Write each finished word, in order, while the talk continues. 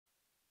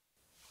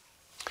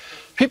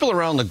People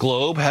around the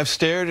globe have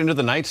stared into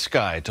the night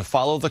sky to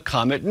follow the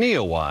comet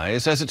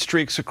Neowise as it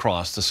streaks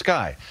across the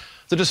sky.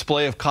 The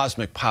display of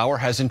cosmic power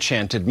has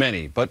enchanted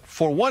many, but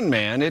for one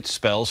man, it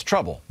spells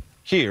trouble.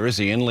 Here is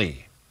Ian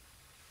Lee.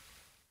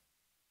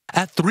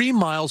 At 3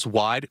 miles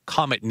wide,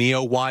 Comet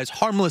Neowise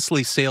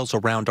harmlessly sails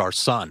around our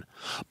sun.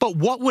 But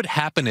what would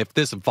happen if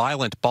this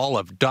violent ball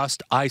of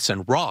dust, ice,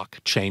 and rock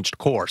changed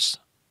course?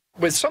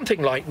 With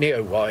something like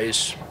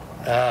Neowise,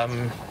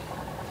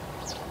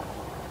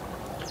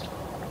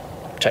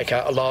 take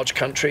out a large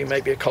country,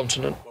 maybe a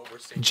continent.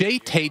 Jay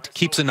Tate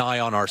keeps an eye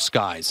on our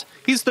skies.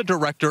 He's the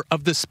director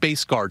of the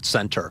Space Guard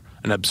Center,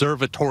 an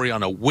observatory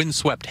on a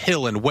windswept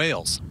hill in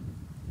Wales.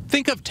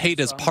 Think of Tate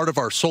as part of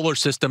our solar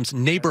system's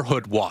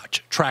neighborhood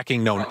watch,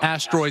 tracking known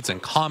asteroids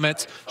and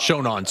comets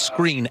shown on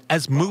screen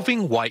as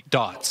moving white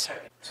dots.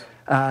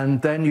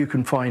 And then you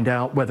can find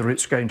out whether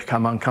it's going to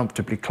come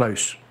uncomfortably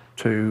close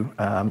to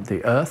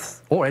the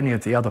Earth or any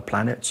of the other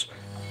planets.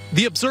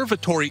 The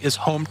observatory is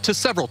home to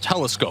several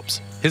telescopes.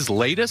 His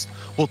latest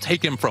will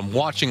take him from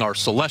watching our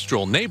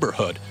celestial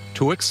neighborhood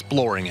to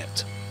exploring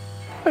it.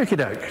 Okie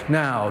doke.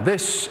 Now,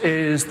 this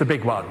is the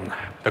big one.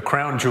 The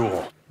crown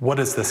jewel. What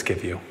does this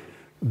give you?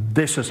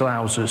 This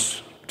allows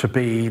us to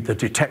be the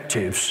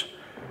detectives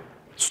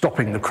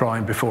stopping the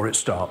crime before it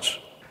starts.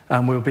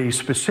 And we'll be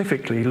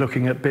specifically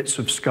looking at bits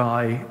of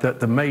sky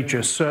that the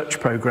major search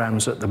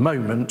programs at the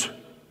moment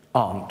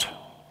aren't.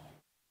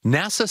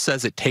 NASA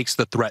says it takes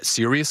the threat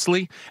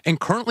seriously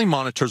and currently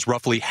monitors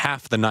roughly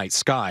half the night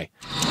sky.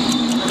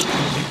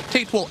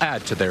 Tate will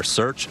add to their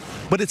search,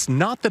 but it's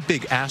not the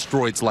big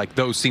asteroids like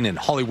those seen in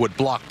Hollywood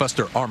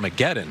blockbuster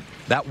Armageddon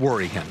that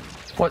worry him.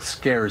 What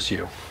scares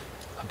you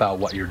about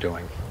what you're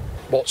doing?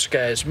 What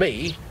scares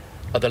me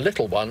are the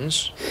little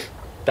ones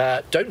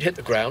that don't hit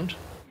the ground.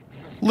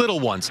 Little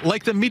ones,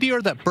 like the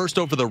meteor that burst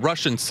over the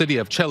Russian city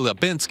of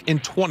Chelyabinsk in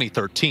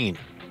 2013.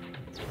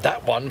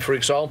 That one, for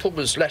example,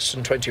 was less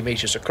than 20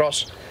 meters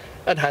across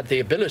and had the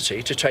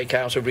ability to take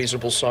out a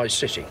reasonable-sized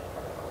city.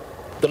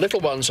 The little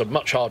ones are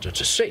much harder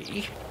to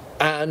see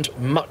and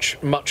much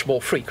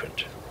more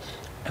frequent.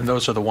 And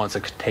those are the ones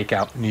that could take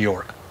out New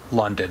York,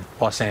 London,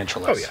 Los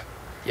Angeles. Oh, yeah.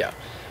 Yeah.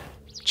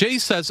 Jay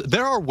says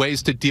there are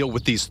ways to deal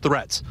with these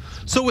threats.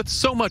 So with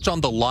so much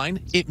on the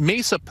line, it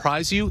may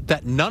surprise you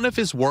that none of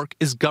his work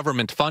is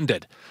government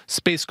funded.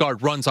 Space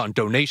Guard runs on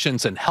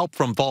donations and help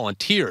from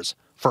volunteers.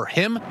 For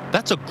him,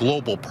 that's a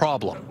global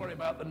problem.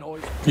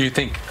 You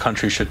think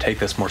countries should take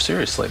this more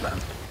seriously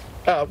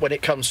then? When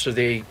it comes to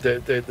the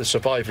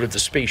survival of the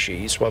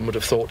species, one would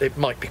have thought it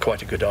might be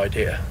quite a good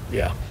idea,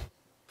 yeah.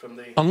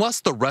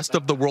 Unless the rest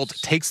of the world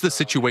takes the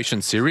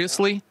situation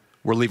seriously,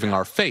 we're leaving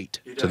our fate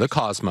to the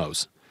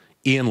cosmos.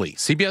 Ian Lee,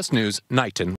 CBS News, Knighton.